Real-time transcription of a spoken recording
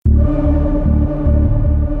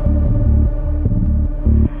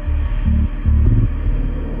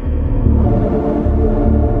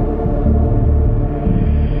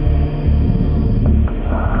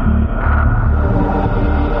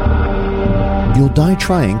You'll Die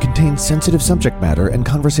Trying contains sensitive subject matter and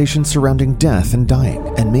conversations surrounding death and dying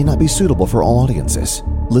and may not be suitable for all audiences.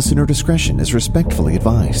 Listener discretion is respectfully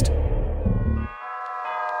advised.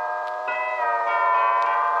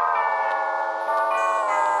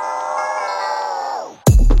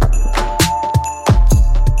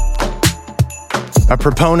 A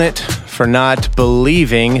proponent for not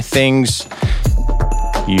believing things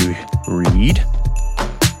you read.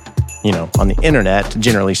 On the internet,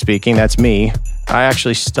 generally speaking, that's me. I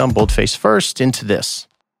actually stumbled face first into this.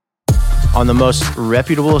 On the most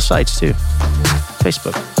reputable of sites, too.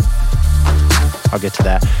 Facebook. I'll get to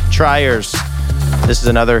that. Triers. This is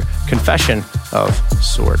another confession of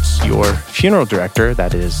sorts. Your funeral director,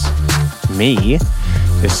 that is me,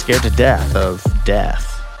 is scared to death of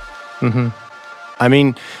death. I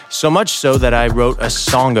mean, so much so that I wrote a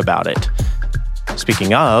song about it.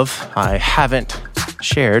 Speaking of, I haven't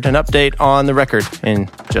shared an update on the record in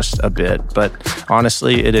just a bit, but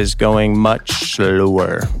honestly, it is going much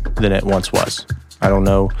slower than it once was. I don't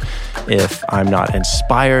know if I'm not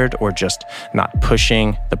inspired or just not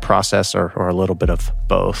pushing the process or a little bit of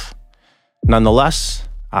both. Nonetheless,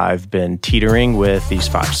 I've been teetering with these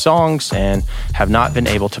 5 songs and have not been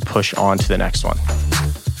able to push on to the next one.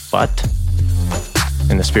 But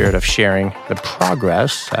in the spirit of sharing the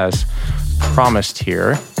progress as promised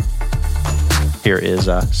here is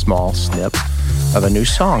a small snip of a new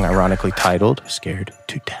song, ironically titled Scared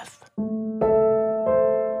to Death.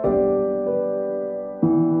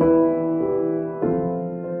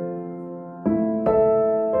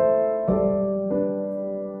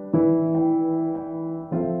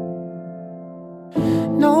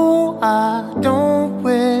 No, I don't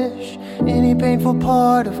wish any painful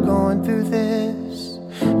part of going through this.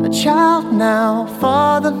 A child now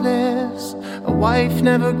fatherless, a wife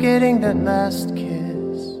never getting that last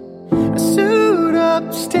kiss. I suit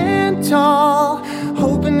up, stand tall,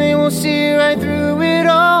 hoping they won't see right through it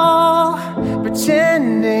all.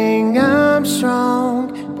 Pretending I'm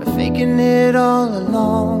strong, but faking it all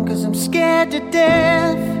along. 'Cause I'm scared to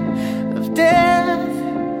death of death.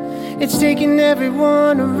 It's taking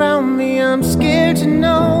everyone around me. I'm scared to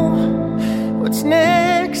know what's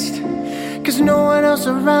next. 'Cause no one else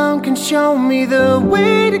around can show me the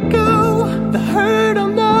way to go. The hurt I'll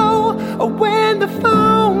know, or when the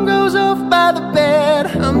phone goes off by the bed.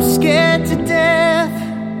 I'm scared to death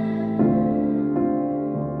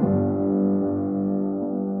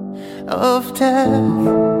of death.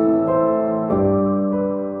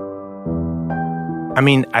 I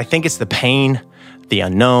mean, I think it's the pain, the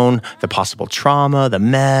unknown, the possible trauma, the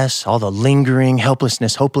mess, all the lingering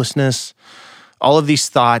helplessness, hopelessness. All of these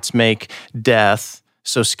thoughts make death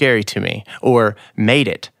so scary to me, or made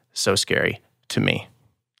it so scary to me.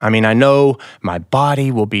 I mean, I know my body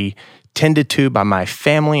will be tended to by my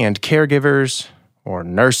family and caregivers, or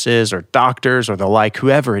nurses, or doctors, or the like,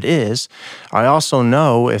 whoever it is. I also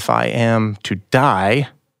know if I am to die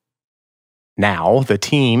now, the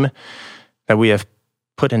team that we have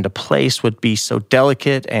put into place would be so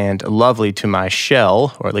delicate and lovely to my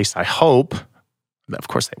shell, or at least I hope. Of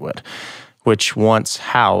course they would. Which once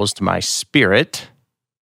housed my spirit,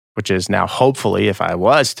 which is now hopefully, if I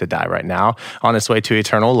was to die right now, on its way to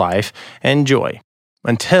eternal life and joy.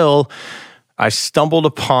 Until I stumbled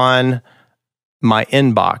upon my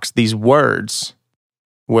inbox, these words,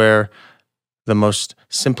 where the most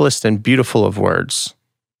simplest and beautiful of words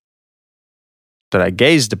that I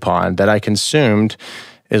gazed upon, that I consumed,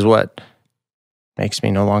 is what makes me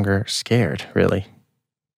no longer scared, really,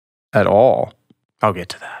 at all. I'll get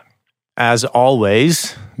to that. As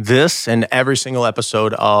always, this and every single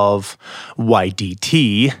episode of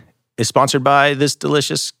YDT is sponsored by this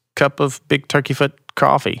delicious cup of Big Turkey Foot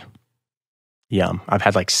coffee. Yum. I've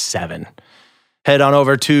had like 7. Head on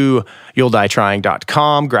over to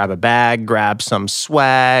you'lldietrying.com, grab a bag, grab some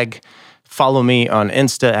swag. Follow me on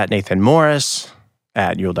Insta at Nathan Morris,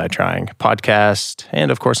 at You'll Die Trying Podcast,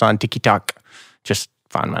 and of course on TikTok. Just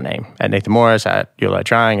find my name at Nathan Morris, at You'll Die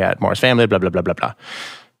Trying, at Morris Family, blah, blah, blah, blah, blah.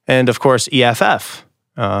 And of course, EFF,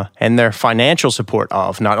 and their financial support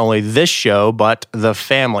of not only this show, but the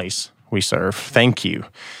families we serve. Thank you.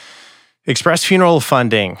 Express Funeral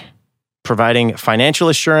Funding, providing financial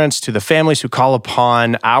assurance to the families who call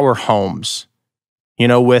upon our homes.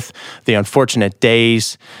 With the unfortunate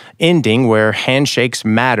days ending where handshakes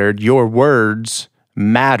mattered, your words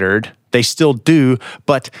mattered. They still do,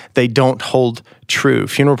 but they don't hold true.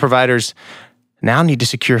 Funeral providers now need to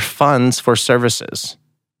secure funds for services.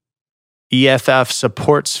 EFF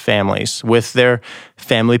supports families with their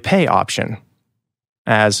family pay option.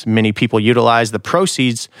 As many people utilize the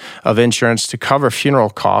proceeds of insurance to cover funeral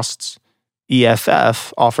costs,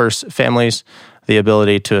 EFF offers families the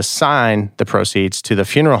ability to assign the proceeds to the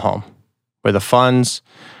funeral home, where the funds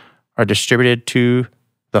are distributed to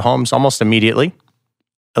the homes almost immediately,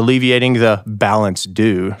 alleviating the balance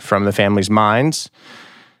due from the family's minds,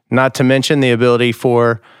 not to mention the ability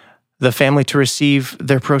for the family to receive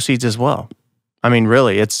their proceeds as well. I mean,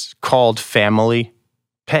 really, it's called family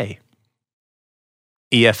pay.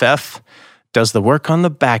 EFF does the work on the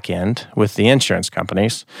back end with the insurance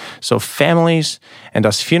companies, so families and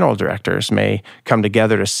us funeral directors may come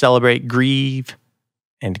together to celebrate, grieve,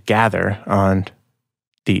 and gather on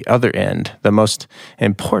the other end, the most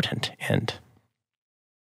important end.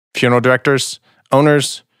 Funeral directors,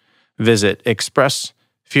 owners, visit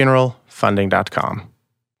expressfuneralfunding.com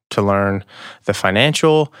to learn the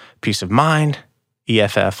financial peace of mind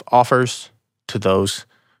EFF offers to those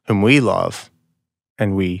whom we love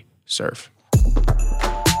and we serve.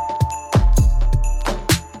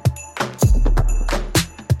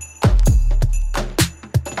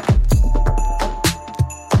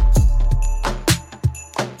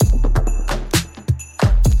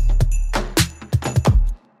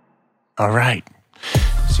 All right.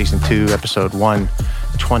 Season 2, episode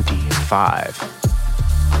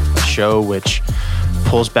 125. A show which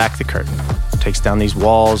pulls back the curtain, takes down these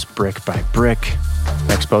walls brick by brick,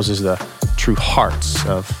 and exposes the true hearts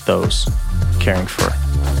of those caring for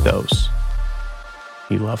those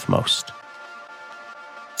you love most.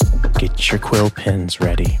 Get your quill pens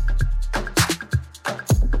ready.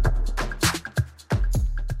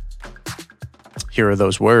 Here are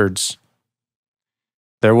those words.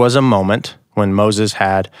 There was a moment when Moses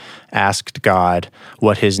had asked God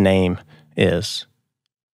what his name is.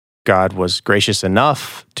 God was gracious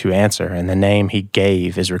enough to answer, and the name he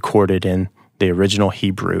gave is recorded in the original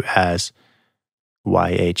Hebrew as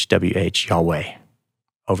YHWH, Yahweh.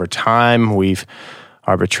 Over time, we've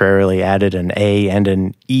arbitrarily added an A and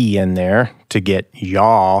an E in there to get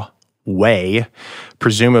Yahweh,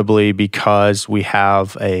 presumably because we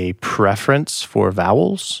have a preference for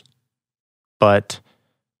vowels. But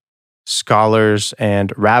scholars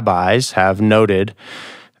and rabbis have noted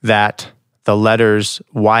that the letters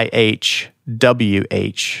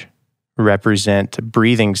YHWH represent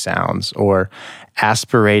breathing sounds or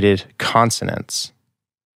aspirated consonants.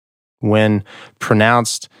 When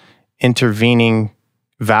pronounced intervening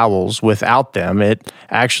vowels without them, it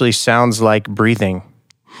actually sounds like breathing.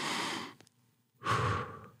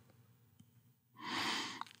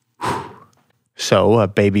 So a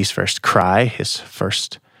baby's first cry, his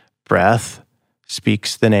first breath,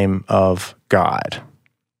 speaks the name of God.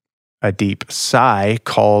 A deep sigh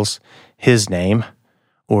calls his name,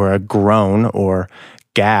 or a groan or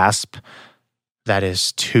gasp that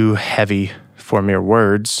is too heavy for mere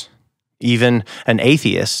words. Even an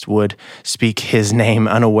atheist would speak his name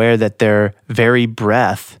unaware that their very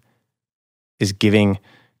breath is giving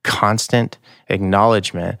constant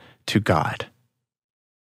acknowledgement to God.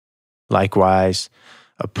 Likewise,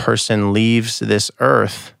 a person leaves this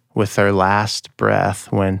earth with their last breath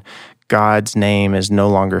when God's name is no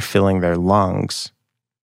longer filling their lungs.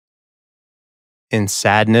 In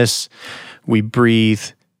sadness, we breathe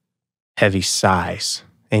heavy sighs.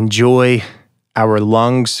 In joy, our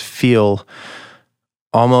lungs feel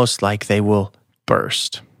almost like they will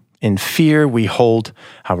burst. In fear, we hold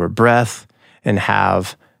our breath and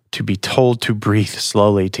have to be told to breathe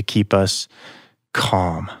slowly to keep us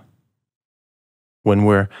calm. When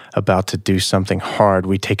we're about to do something hard,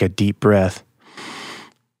 we take a deep breath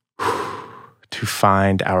to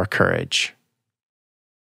find our courage.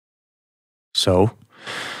 So,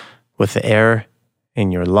 with the air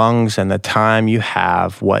in your lungs and the time you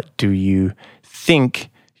have, what do you think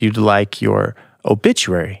you'd like your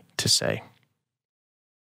obituary to say?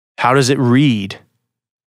 How does it read?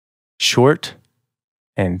 Short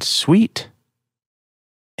and sweet?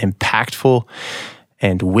 Impactful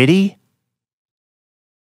and witty?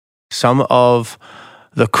 Some of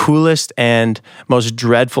the coolest and most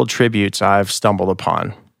dreadful tributes I've stumbled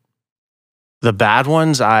upon. The bad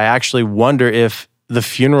ones, I actually wonder if the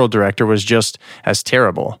funeral director was just as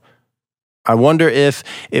terrible. I wonder if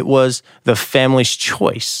it was the family's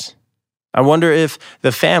choice. I wonder if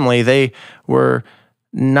the family, they were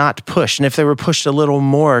not pushed, and if they were pushed a little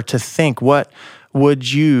more to think, what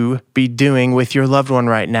would you be doing with your loved one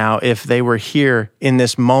right now if they were here in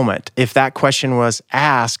this moment? If that question was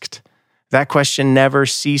asked, that question never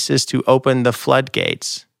ceases to open the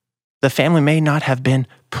floodgates. The family may not have been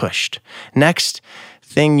pushed. Next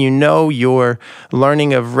thing you know, you're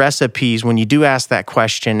learning of recipes when you do ask that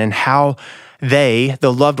question and how they,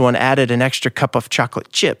 the loved one, added an extra cup of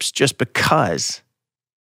chocolate chips just because.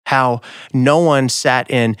 how no one sat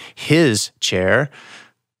in his chair.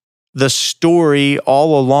 The story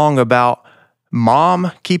all along about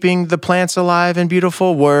mom keeping the plants alive and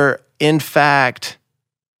beautiful were, in fact,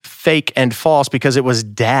 fake and false because it was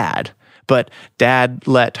dad. But dad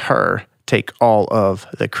let her take all of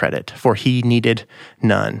the credit, for he needed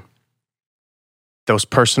none. Those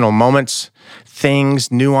personal moments,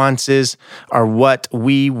 things, nuances are what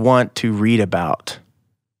we want to read about.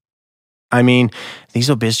 I mean, these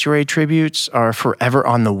obituary tributes are forever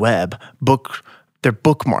on the web. They're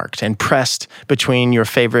bookmarked and pressed between your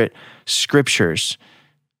favorite scriptures.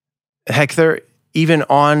 Heck, they're even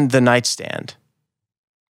on the nightstand.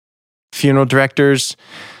 Funeral directors,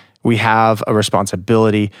 we have a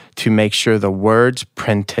responsibility to make sure the words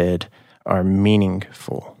printed are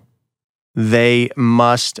meaningful. They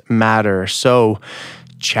must matter. So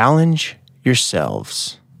challenge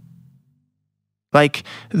yourselves. Like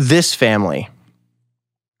this family.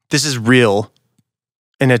 This is real,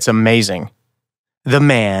 and it's amazing. The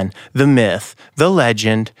man, the myth, the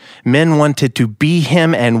legend. Men wanted to be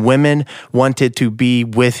him, and women wanted to be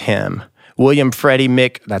with him. William Freddie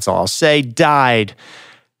Mick, that's all I'll say, died.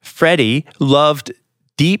 Freddie loved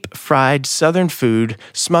deep-fried Southern food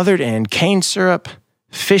smothered in cane syrup,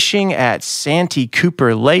 fishing at Santee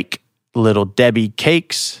Cooper Lake, Little Debbie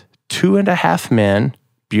cakes, 2.5 Men,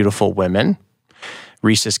 beautiful women,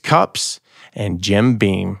 Reese's Cups, and Jim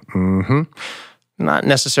Beam. Not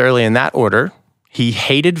necessarily in that order. He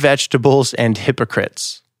hated vegetables and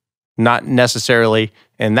hypocrites. Not necessarily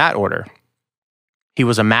in that order. He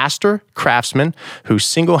was a master craftsman who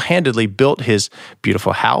single-handedly built his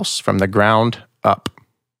beautiful house from the ground up.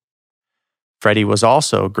 Freddie was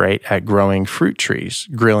also great at growing fruit trees,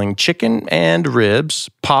 grilling chicken and ribs,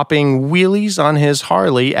 popping wheelies on his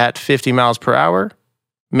Harley at 50 miles per hour,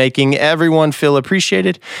 making everyone feel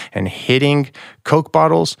appreciated, and hitting Coke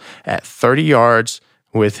bottles at 30 yards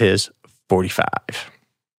with his .45.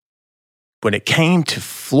 When it came to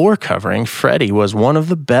floor covering, Freddie was one of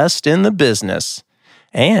the best in the business,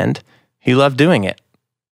 and he loved doing it.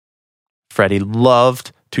 Freddie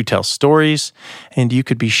loved to tell stories, and you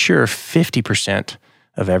could be sure 50%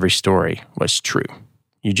 of every story was true.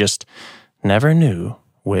 You just never knew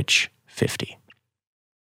which 50.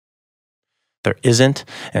 There isn't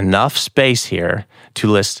enough space here to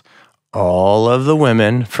list all of the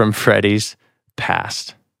women from Freddie's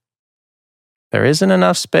past. There isn't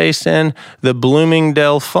enough space in the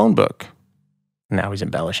Bloomingdale phone book. Now he's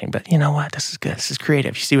embellishing, but you know what? This is good. This is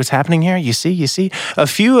creative. You see what's happening here? You see? A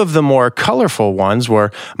few of the more colorful ones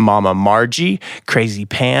were Mama Margie, Crazy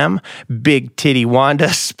Pam, Big Titty Wanda,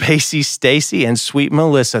 Spacey Stacy, and Sweet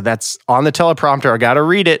Melissa. That's on the teleprompter. I got to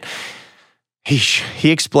read it.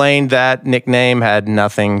 He explained that nickname had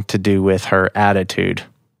nothing to do with her attitude.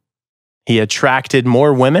 He attracted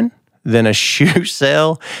more women than a shoe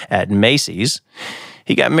sale at Macy's.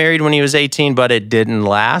 He got married when he was 18, but it didn't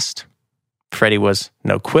last. Freddie was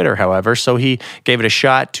no quitter, however, so he gave it a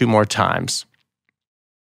shot 2 more times.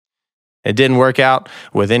 It didn't work out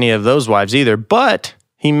with any of those wives either, but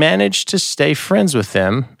he managed to stay friends with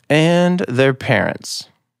them and their parents.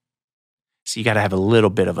 So you got to have a little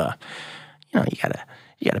bit of a, you got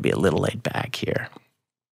to be a little laid back here.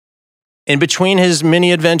 In between his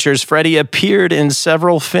many adventures, Freddie appeared in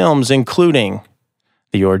several films, including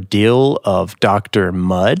The Ordeal of Dr.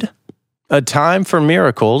 Mudd, A Time for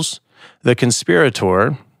Miracles, The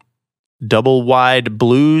Conspirator, Double Wide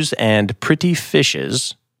Blues, and Pretty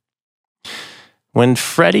Fishes. When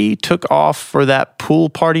Freddie took off for that pool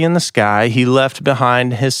party in the sky, he left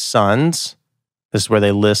behind his sons. This is where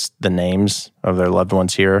they list the names of their loved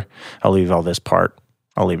ones here. I'll leave all this part.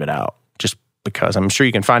 I'll leave it out just because I'm sure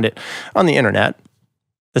you can find it on the internet.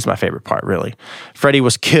 This is my favorite part, really. Freddie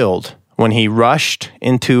was killed when he rushed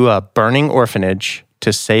into a burning orphanage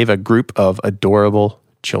to save a group of adorable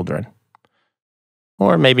children.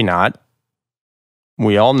 Or maybe not.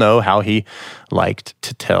 We all know how he liked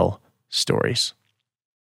to tell stories.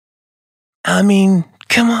 I mean,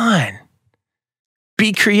 come on.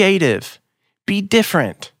 Be creative. Be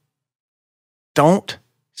different. Don't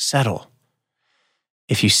settle.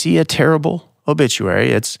 If you see a terrible obituary,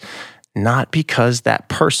 it's not because that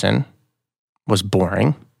person was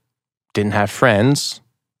boring, didn't have friends,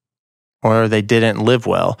 or they didn't live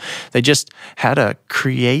well. They just had a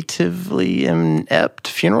creatively inept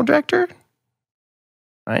funeral director.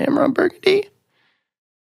 I am Ron Burgundy.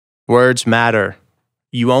 Words matter.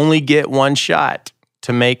 You only get one shot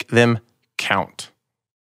to make them count.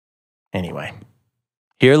 Anyway,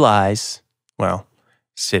 here lies,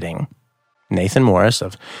 sitting, Nathan Morris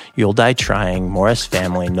of You'll Die Trying, Morris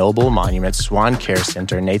Family, Noble Monuments, Swan Care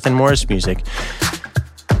Center, Nathan Morris Music.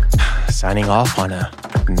 signing off on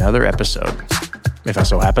another episode. If I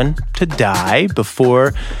so happen to die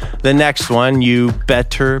before the next one, you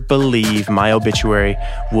better believe my obituary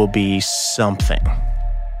will be something.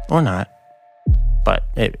 Or not. But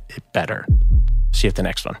it better. See you at the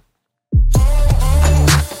next one.